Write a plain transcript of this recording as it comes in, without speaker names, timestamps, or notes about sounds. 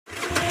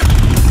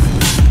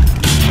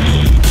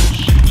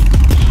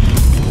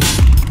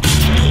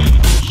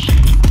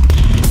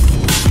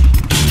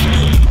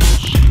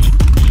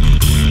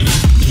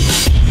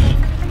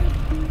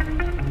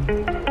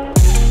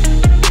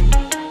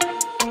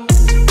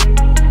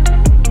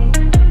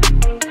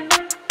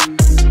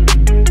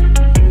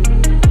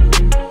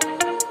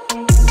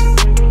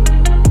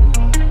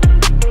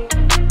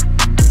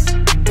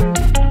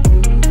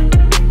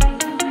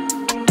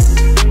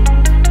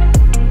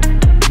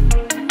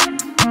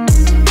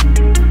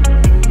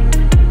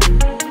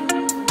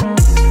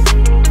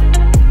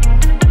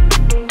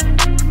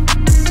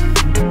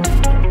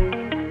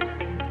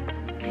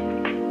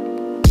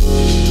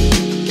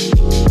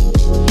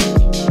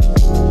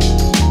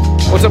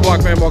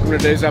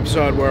welcome to today's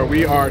episode where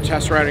we are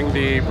test riding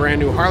the brand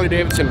new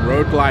Harley-Davidson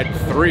Road Glide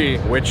 3,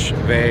 which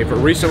they've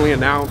recently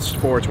announced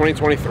for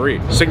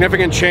 2023.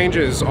 Significant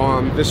changes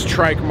on this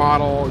trike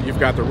model. You've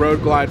got the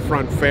Road Glide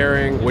front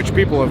fairing, which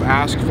people have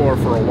asked for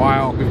a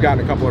while. We've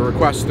gotten a couple of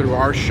requests through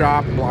our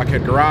shop,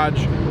 Blockhead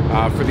Garage,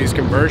 for these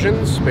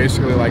conversions,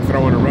 basically like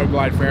throwing a Road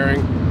Glide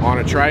fairing on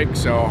a trike.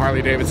 So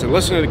Harley-Davidson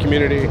listened to the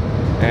community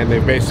and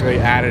they've basically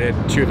added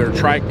it to their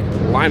trike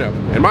lineup.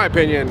 In my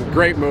opinion,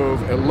 great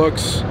move. It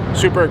looks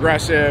super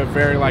aggressive,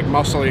 very like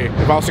muscly.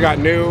 They've also got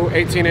new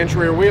 18-inch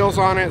rear wheels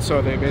on it, so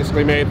they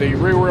basically made the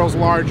rear wheels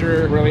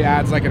larger. Really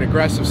adds like an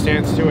aggressive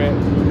stance to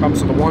it.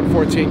 Comes with a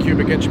 114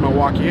 cubic inch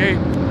Milwaukee 8.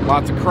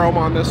 Lots of chrome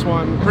on this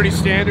one. Pretty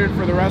standard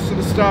for the rest of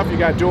the stuff. You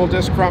got dual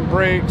disc front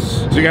brakes,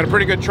 so you got a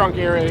pretty good trunk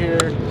area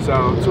here.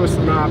 So twist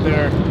the knob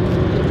there.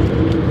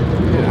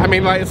 I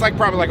mean, like, it's like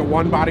probably like a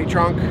one body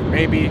trunk,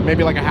 maybe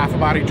like a half a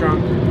body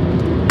trunk.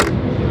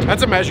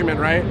 That's a measurement,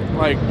 right?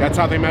 Like, that's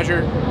how they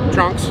measure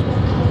trunks,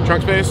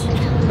 trunk space.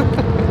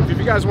 If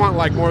you guys want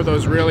like more of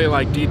those really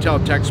like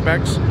detailed tech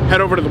specs,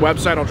 head over to the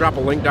website. I'll drop a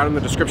link down in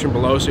the description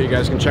below so you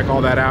guys can check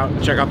all that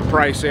out. Check out the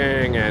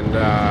pricing and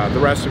the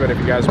rest of it if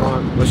you guys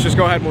want. Let's just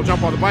go ahead and we'll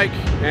jump on the bike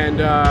and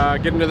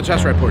get into the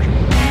test ride portion.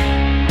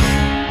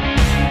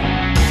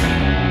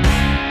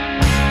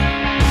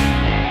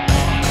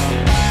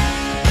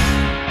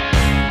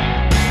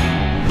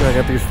 I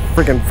got these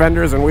freaking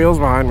fenders and wheels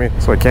behind me,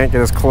 so I can't get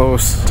as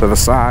close to the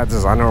sides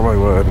as I normally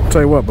would. I'll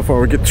tell you what,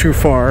 before we get too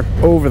far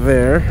over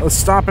there, let's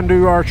stop and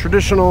do our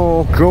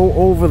traditional go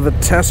over the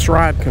test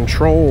ride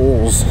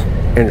controls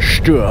and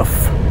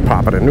stuff.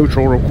 Pop it in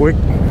neutral real quick.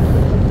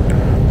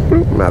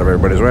 Boop, I'm out of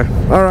everybody's way.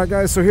 All right,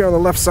 guys, so here on the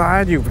left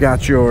side, you've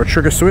got your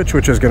trigger switch,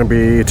 which is going to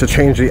be to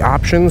change the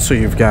options. So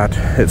you've got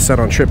it set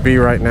on trip B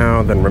right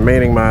now, then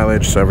remaining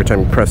mileage, so every time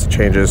you press it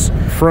changes.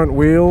 Front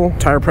wheel,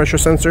 tire pressure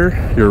sensor,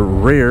 your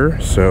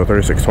rear, so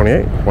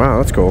 3628. Wow,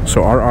 that's cool.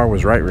 So RR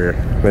was right rear.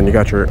 Then you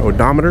got your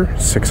odometer,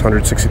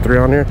 663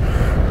 on here.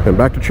 Then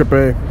back to trip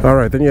A. All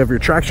right, then you have your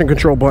traction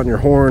control button, your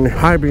horn,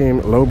 high beam,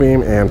 low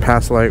beam, and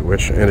pass light,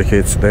 which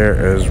indicates there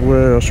as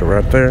well, so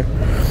right there.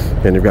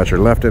 And you've got your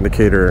left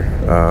indicator,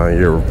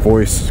 your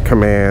voice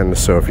command,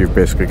 so if you've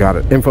basically got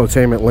an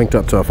infotainment linked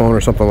up to a phone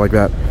or something like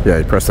that, yeah,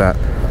 you press that.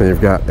 Then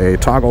you've got a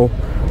toggle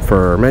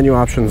for menu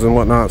options and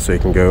whatnot, so you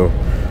can go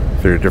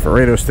through different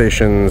radio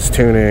stations,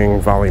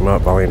 tuning, volume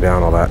up, volume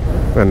down, all that.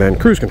 And then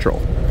cruise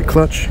control. Your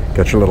clutch,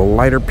 got your little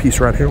lighter piece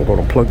right here. We're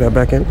going to plug that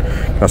back in.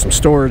 Got some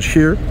storage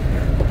here.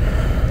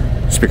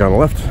 Speaker on the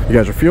left. You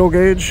got your fuel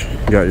gauge.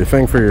 You got your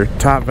thing for your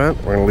top vent.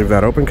 We're going to leave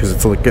that open because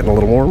it's getting a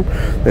little warm.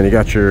 Then you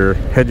got your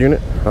head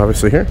unit,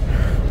 obviously here,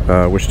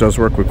 which does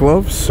work with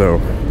gloves. So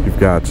you've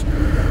got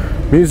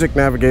music,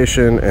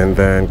 navigation, and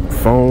then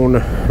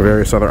phone,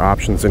 various other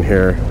options in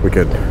here. We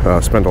could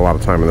spend a lot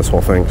of time in this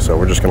whole thing, so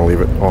we're just going to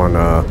leave it on,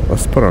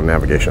 let's put it on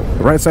navigation.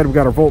 The right side, we've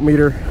got our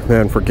voltmeter.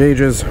 Then for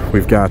gauges,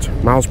 we've got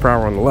miles per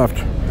hour on the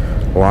left.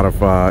 A lot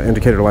of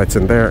indicator lights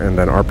in there, and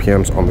then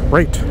RPMs on the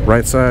right.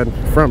 Right side,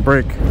 front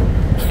brake,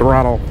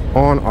 throttle,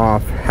 on,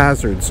 off,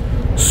 hazards,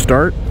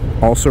 start,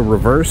 also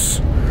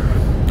reverse,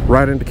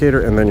 right indicator,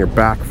 and then your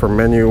back for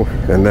menu,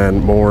 and then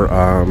more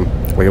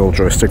like a little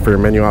joystick for your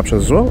menu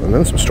options as well, and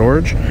then some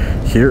storage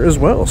here as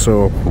well.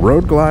 So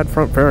Road Glide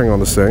front fairing on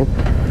this thing.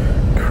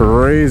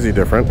 Crazy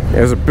different.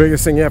 As the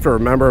biggest thing you have to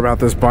remember about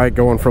this bike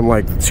going from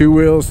like the 2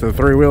 wheels to the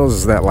 3 wheels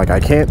is that like I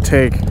can't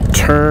take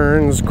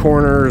turns,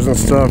 corners and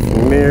stuff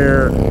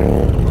near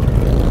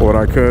what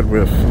I could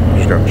with,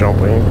 just got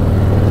jumping.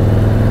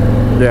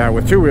 Yeah,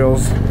 with 2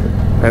 wheels.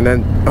 And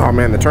then, oh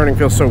man, the turning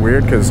feels so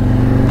weird because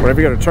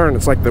whenever you go to turn,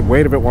 it's like the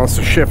weight of it wants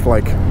to shift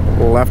like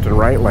left and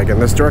right, like in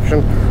this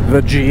direction.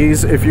 The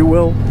G's, if you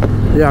will.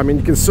 Yeah, I mean,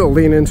 you can still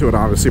lean into it,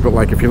 obviously, but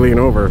like if you lean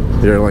over,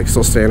 you're like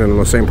still standing in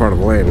the same part of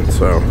the lane.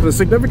 So the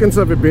significance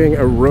of it being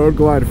a Road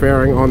Glide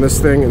fairing on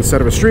this thing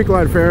instead of a Street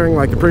Glide fairing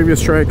like the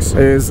previous trikes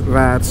is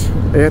that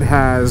it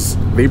has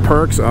the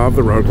perks of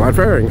the Road Glide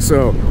fairing.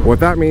 So what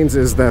that means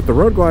is that the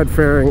Road Glide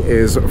fairing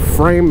is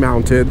frame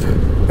mounted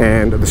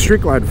and the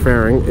Street Glide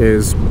fairing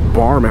is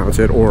bar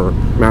mounted, or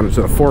mounted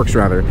to the forks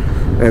rather.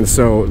 And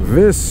so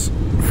this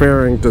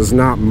fairing does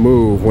not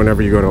move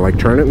whenever you go to like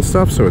turn it and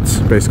stuff, so it's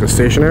basically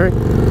stationary.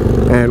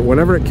 And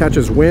whenever it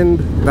catches wind,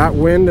 that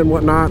wind and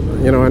whatnot,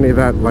 you know, any of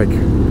that like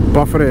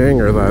buffeting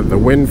or the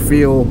wind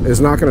feel is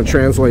not going to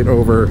translate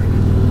over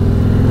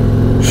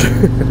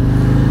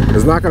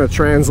is not going to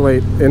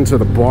translate into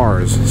the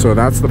bars. So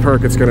that's the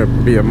perk. It's going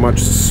to be a much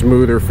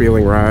smoother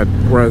feeling ride.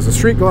 Whereas the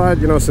Street Glide,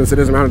 you know, since it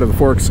is mounted to the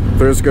forks,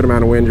 there's a good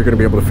amount of wind. You're going to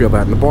be able to feel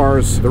that in the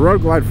bars. The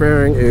Road Glide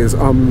fairing is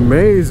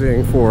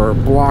amazing for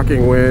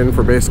blocking wind,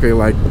 for basically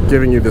like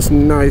giving you this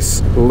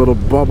nice little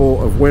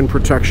bubble of wind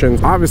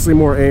protection. Obviously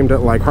more aimed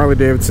at like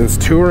Harley-Davidson's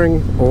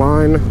touring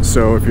line.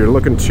 So if you're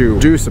looking to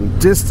do some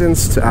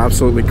distance, to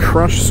absolutely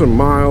crush some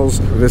miles,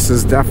 this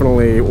is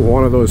definitely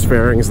one of those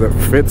fairings that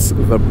fits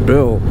the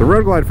bill. The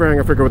Road Glide fairing,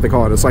 I forget what they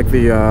call it. It's like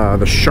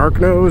the shark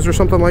nose or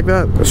something like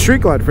that. The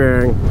street glide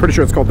fairing, pretty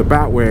sure it's called the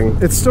bat wing.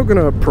 It's still going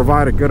to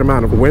provide a good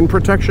amount of wind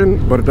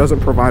protection, but it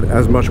doesn't provide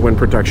as much wind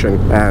protection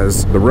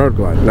as the road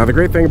glide. Now the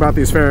great thing about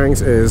these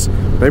fairings is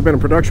they've been in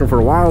production for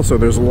a while, so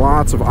there's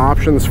lots of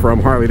options from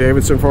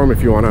Harley-Davidson for them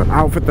if you want to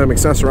outfit them,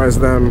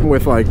 accessorize them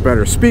with like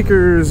better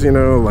speakers, you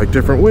know, like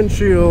different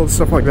windshields,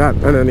 stuff like that.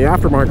 And then the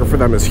aftermarket for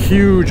them is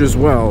huge as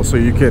well, so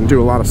you can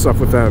do a lot of stuff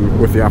with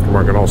them with the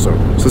aftermarket also.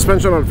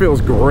 Suspension on it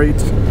feels great,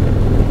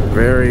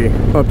 very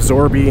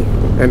absorby,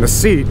 and the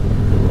seat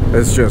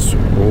is just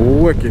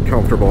wicked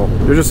comfortable.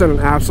 You're just in an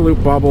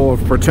absolute bubble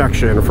of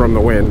protection from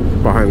the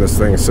wind behind this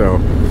thing, so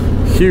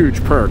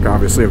huge perk,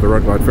 obviously, of the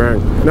road glide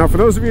fairing. Now, for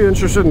those of you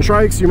interested in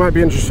trikes, you might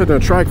be interested in a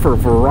trike for a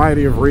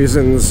variety of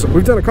reasons.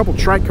 We've done a couple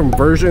trike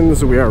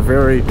conversions. We are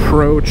very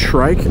pro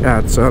trike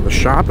at the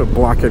shop at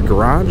Blockhead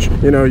Garage.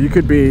 You know, you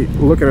could be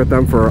looking at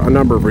them for a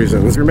number of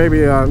reasons. You're maybe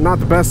not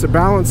the best at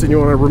balance and you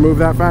want to remove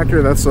that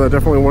factor. That's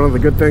definitely one of the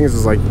good things,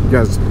 is like, you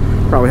guys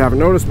probably haven't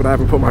noticed, but I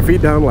haven't put my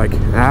feet down like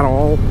at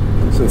all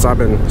since I've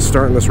been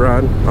starting this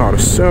ride. Oh,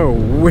 it's so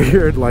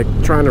weird, like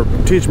trying to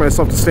teach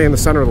myself to stay in the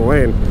center of the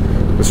lane.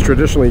 Because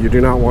traditionally you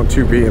do not want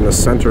to be in the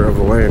center of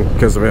the lane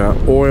because of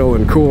oil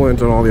and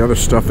coolant and all the other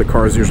stuff that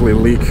cars usually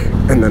leak.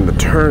 And then the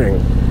turning,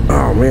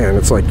 oh man,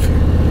 it's like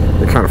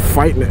you're kind of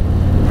fighting it.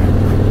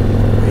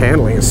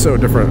 Handling is so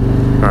different.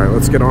 All right,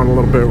 let's get on a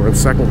little bit. We're in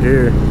second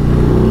gear.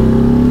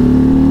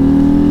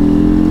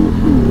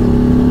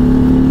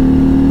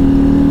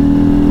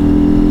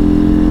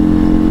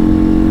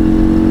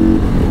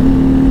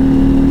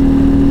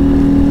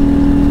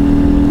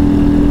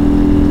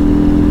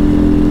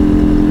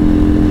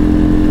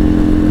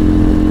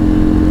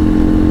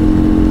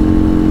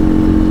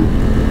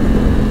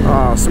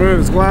 Smooth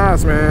as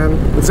glass, man.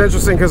 It's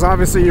interesting because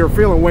obviously you're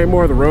feeling way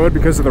more of the road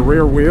because of the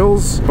rear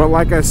wheels, but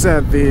like I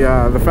said,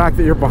 the fact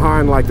that you're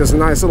behind like this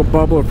nice little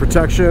bubble of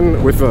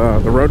protection with the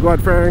road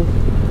glide fairing,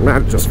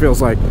 man, it just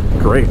feels like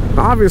great.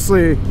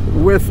 Obviously,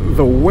 with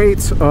the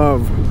weight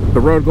of the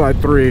Road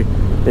Glide 3,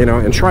 you know,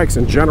 and trikes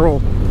in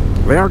general,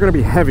 they are going to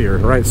be heavier,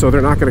 right? So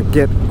they're not going to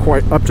get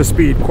quite up to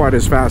speed quite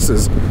as fast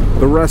as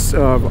the rest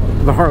of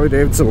the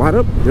Harley-Davidson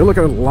lineup. You're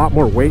looking at a lot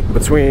more weight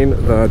between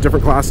the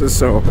different classes.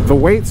 So the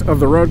weight of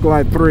the Road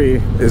Glide 3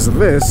 is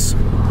this,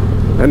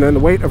 and then the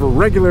weight of a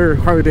regular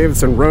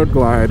Harley-Davidson Road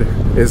Glide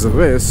is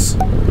this.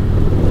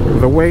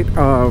 The weight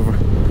of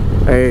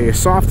a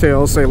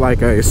Softail, say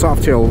like a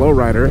Softail Low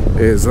Rider,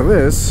 is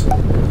this,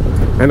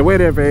 and the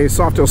weight of a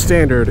Softail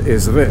Standard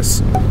is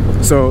this.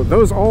 So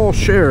those all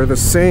share the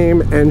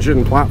same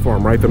engine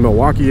platform, right? The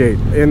Milwaukee 8.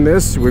 In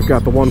this, we've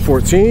got the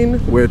 114,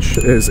 which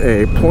is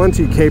a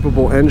plenty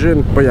capable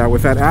engine. But yeah,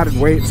 with that added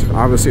weight,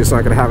 obviously it's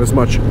not going to have as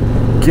much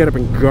get up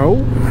and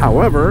go.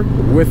 However,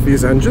 with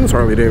these engines,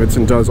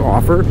 Harley-Davidson does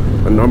offer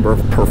a number of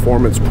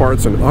performance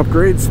parts and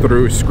upgrades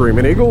through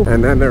Screaming Eagle.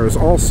 And then there's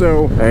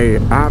also a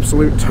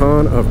absolute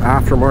ton of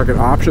aftermarket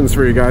options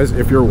for you guys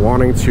if you're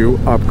wanting to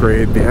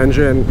upgrade the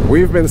engine.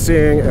 We've been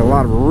seeing a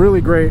lot of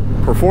really great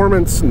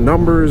performance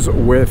numbers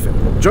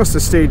with just a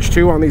stage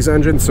 2 on these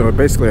engines, so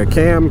basically a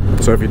cam.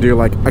 So if you do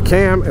like a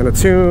cam and a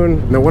tune,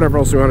 and then whatever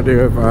else you want to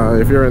do,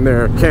 if you're in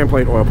there, cam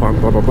plate, oil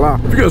pump, blah blah blah.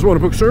 If you guys want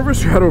to book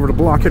service, head over to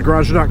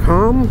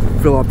blockheadgarage.com,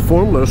 fill out the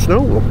form, let us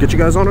know, we'll get you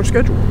guys on our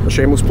schedule. A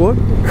shameless plug.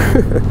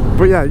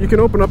 But yeah, you can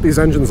open up these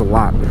engines a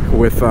lot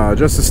with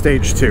just a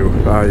stage 2. You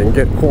can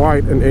get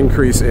quite an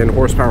increase in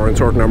horsepower and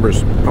torque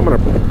numbers. I'm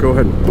gonna go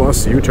ahead and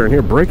bust a U-turn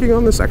here. Braking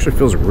on this actually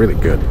feels really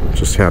good.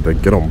 Just had to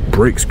get on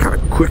brakes kind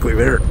of quickly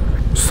there.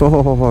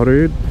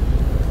 Sorry.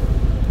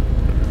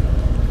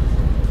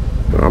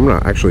 I'm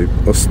gonna actually,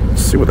 let's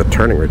see what the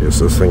turning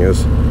radius of this thing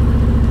is.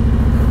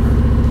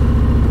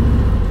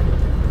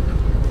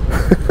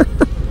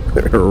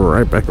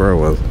 Right back where I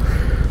was.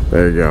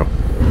 There you go.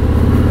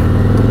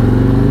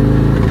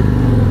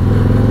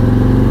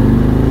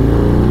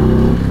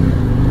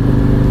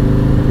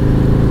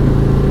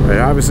 I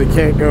obviously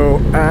can't go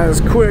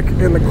as quick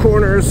in the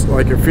corners.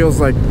 Like, it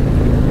feels like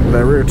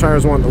the rear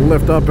tires want to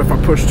lift up if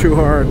I push too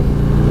hard.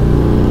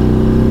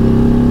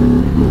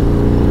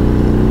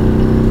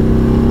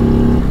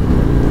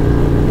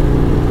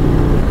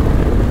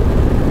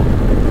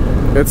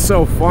 It's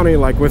so funny,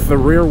 like with the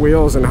rear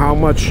wheels and how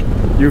much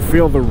you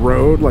feel the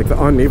road, like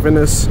the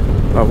unevenness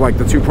of like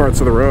the two parts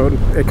of the road.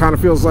 It kind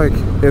of feels like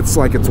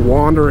it's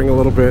wandering a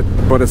little bit,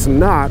 but it's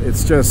not.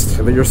 It's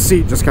just that your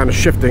seat just kind of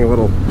shifting a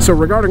little. So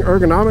regarding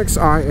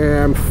ergonomics, I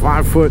am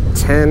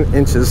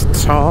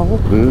 5'10" tall,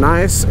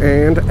 nice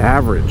and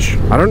average.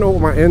 I don't know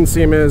what my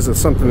inseam is. It's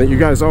something that you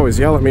guys always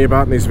yell at me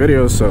about in these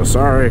videos, so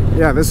sorry.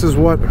 Yeah, this is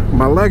what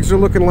my legs are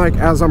looking like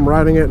as I'm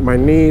riding it. My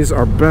knees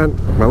are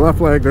bent. My left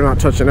leg, they're not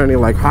touching any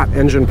like hot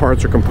engine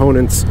parts or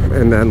components.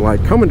 And then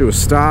like coming to a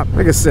stop,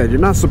 like I said, you're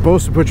not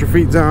supposed to put your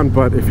feet down,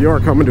 but if you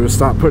are coming to a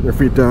stop putting your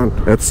feet down,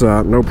 it's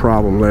no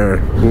problem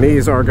there.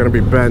 Knees are going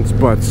to be bent,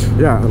 but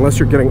yeah, unless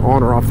you're getting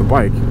on or off the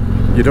bike,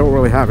 you don't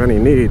really have any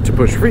need to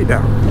push your feet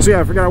down. So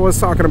yeah, I forgot I was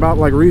talking about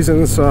like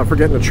reasons for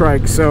getting a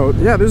trike. So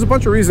yeah, there's a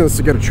bunch of reasons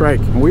to get a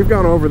trike. We've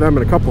gone over them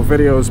in a couple of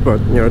videos, but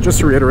you know, just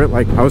to reiterate,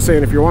 like I was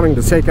saying, if you're wanting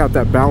to take out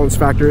that balance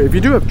factor, if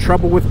you do have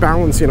trouble with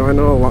balance, you know, I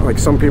know a lot, like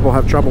some people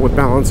have trouble with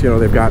balance, you know,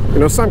 they've got, you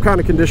know, some kind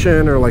of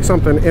condition or like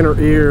something, inner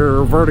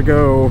ear,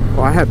 vertigo.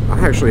 Well, I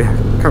actually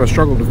kind of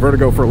struggled with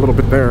vertigo for a little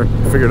bit there.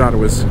 Figured out it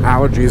was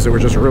allergies that were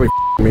just really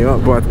me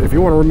up. But if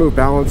you want to remove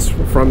balance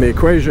from the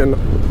equation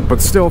but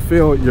still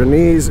feel your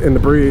knees in the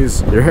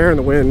breeze, your hair in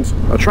the wind,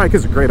 a trike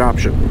is a great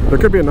option. There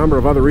could be a number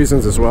of other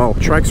reasons as well.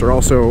 Trikes are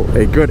also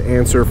a good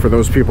answer for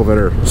those people that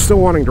are still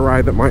wanting to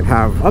ride that might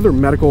have other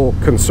medical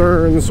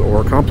concerns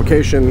or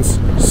complications.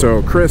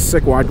 So Chris,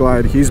 Sick Wide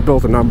Glide, he's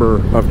built a number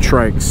of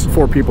trikes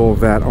for people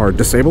that are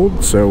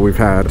disabled. So we've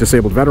had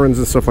disabled veterans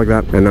and stuff like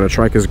that, and then a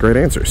trike is a great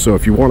answer. So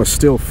if you want to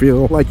still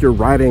feel like you're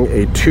riding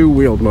a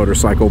two-wheeled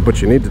motorcycle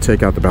but you need to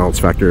take out the balance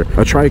factor,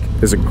 a trike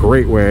is a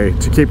great way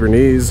to keep your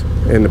knees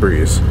in the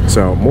breeze.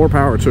 So more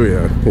power to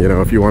you, you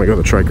know, if you want to go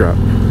the trike route.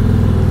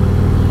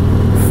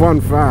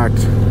 Fun fact,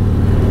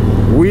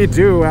 we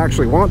do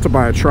actually want to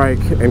buy a trike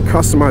and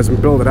customize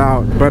and build it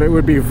out, but it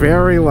would be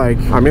very like,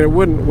 I mean, it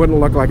wouldn't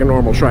look like a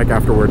normal trike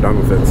after we're done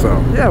with it. So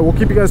yeah, we'll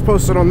keep you guys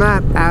posted on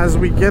that as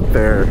we get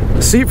there.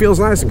 The seat feels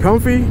nice and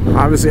comfy,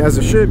 obviously as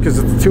it should, because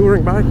it's a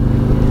touring bike.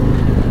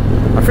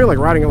 I feel like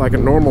riding it like a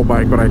normal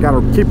bike, but I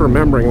gotta keep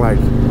remembering, like,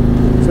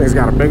 this thing's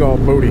got a big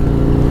old booty.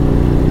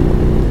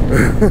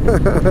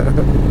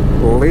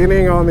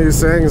 Leaning on these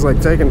things,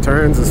 like taking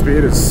turns and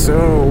speed, is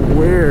so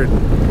weird.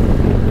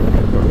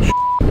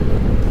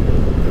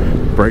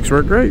 Oh, brakes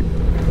work great.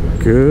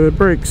 Good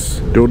brakes.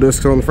 Dual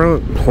discs on the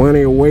front.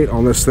 Plenty of weight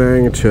on this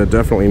thing to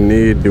definitely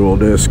need dual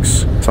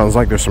discs. Sounds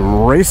like there's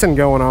some racing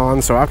going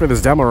on. So after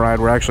this demo ride,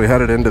 we're actually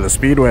headed into the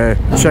speedway.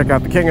 Check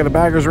out the King of the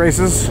Baggers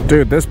races.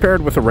 Dude, this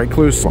paired with a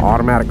recluse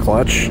automatic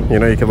clutch, you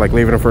know, you could like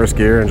leave it in first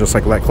gear and just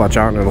like let clutch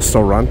out and it'll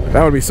still run.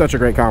 That would be such a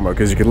great combo,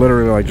 because you could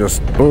literally like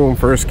just boom,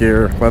 first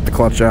gear, let the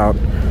clutch out,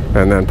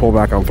 and then pull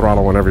back on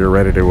throttle whenever you're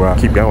ready to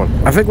keep going.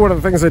 I think one of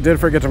the things I did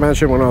forget to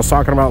mention when I was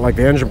talking about like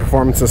the engine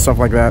performance and stuff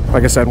like that,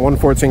 like I said,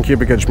 114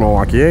 cubic inch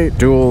Milwaukee 8,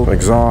 dual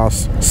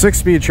exhaust,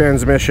 6-speed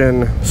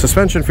transmission,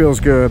 suspension feels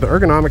good, the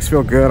ergonomics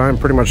feel good. I'm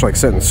pretty much like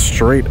sitting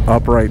straight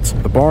upright.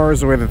 The bars,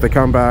 the way that they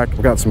come back,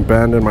 I've got some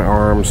bend in my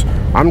arms.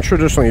 I'm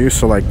traditionally used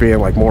to like being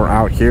like more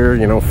out here,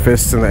 you know,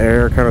 fists in the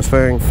air kind of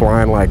thing,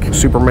 flying like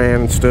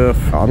Superman and stuff.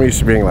 I'm used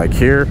to being like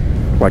here,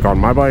 like on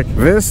my bike.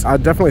 This, I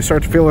definitely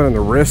start to feel it in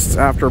the wrists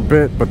after a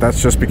bit, but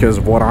that's just because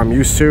of what I'm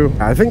used to.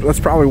 I think that's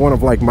probably one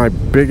of like my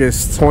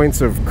biggest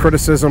points of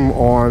criticism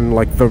on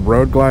like the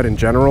Road Glide in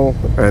general.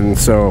 And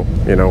so,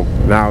 you know,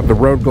 now the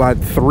Road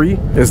Glide 3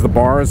 is the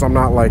bars. I'm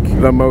not like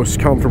the most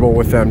comfortable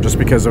with them just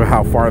because of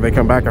how far they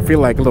come back. I feel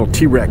like a little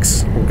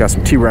T-Rex. We've got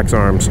some T-Rex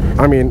arms.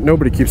 I mean,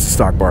 nobody keeps the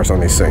stock bars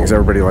on these things.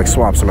 Everybody like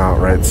swaps them out,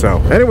 right? So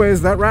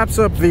anyways, that wraps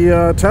up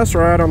the test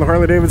ride on the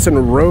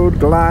Harley-Davidson Road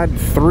Glide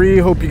 3.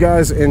 Hope you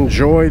guys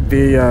enjoyed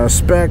the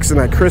specs and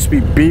that crispy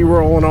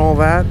B-roll and all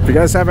that. If you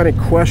guys have any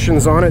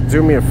questions on it,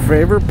 do me a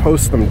favor,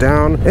 post them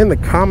down in the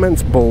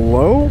comments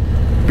below.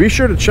 Be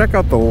sure to check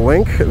out the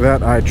link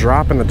that I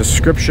drop in the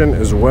description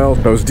as well.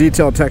 Those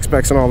detailed tech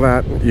specs and all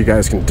that, you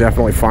guys can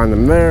definitely find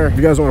them there. If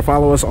you guys want to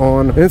follow us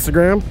on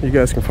Instagram, you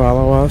guys can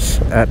follow us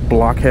at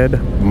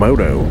Blockhead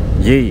Moto.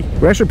 Yee.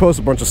 We actually post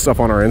a bunch of stuff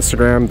on our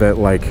Instagram that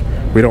like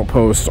we don't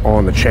post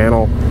on the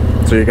channel.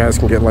 So you guys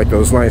can get like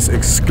those nice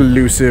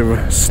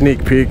exclusive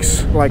sneak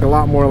peeks, like a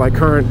lot more like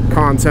current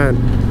content.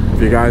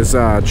 If you guys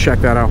check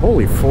that out.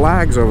 Holy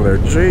flags over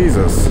there,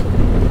 Jesus.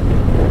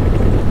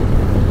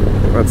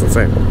 That's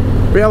insane.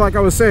 But yeah, like I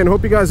was saying,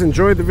 hope you guys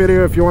enjoyed the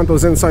video. If you want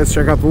those insights,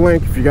 check out the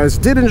link. If you guys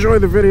did enjoy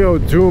the video,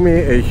 do me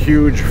a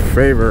huge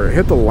favor.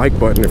 Hit the like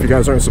button. If you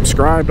guys aren't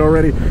subscribed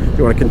already, if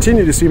you want to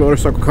continue to see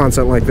motorcycle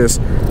content like this,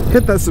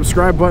 hit that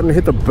subscribe button,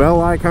 hit the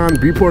bell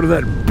icon, be part of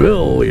that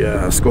bell,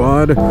 yeah,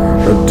 squad.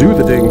 Do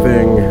the ding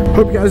thing.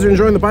 Hope you guys are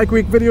enjoying the Bike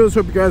Week videos.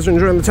 Hope you guys are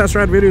enjoying the test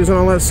ride videos and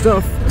all that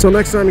stuff. Until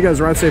next time, you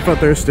guys ride safe out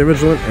there, stay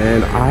vigilant,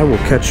 and I will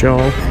catch y'all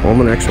on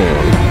the next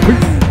one.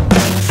 Peace.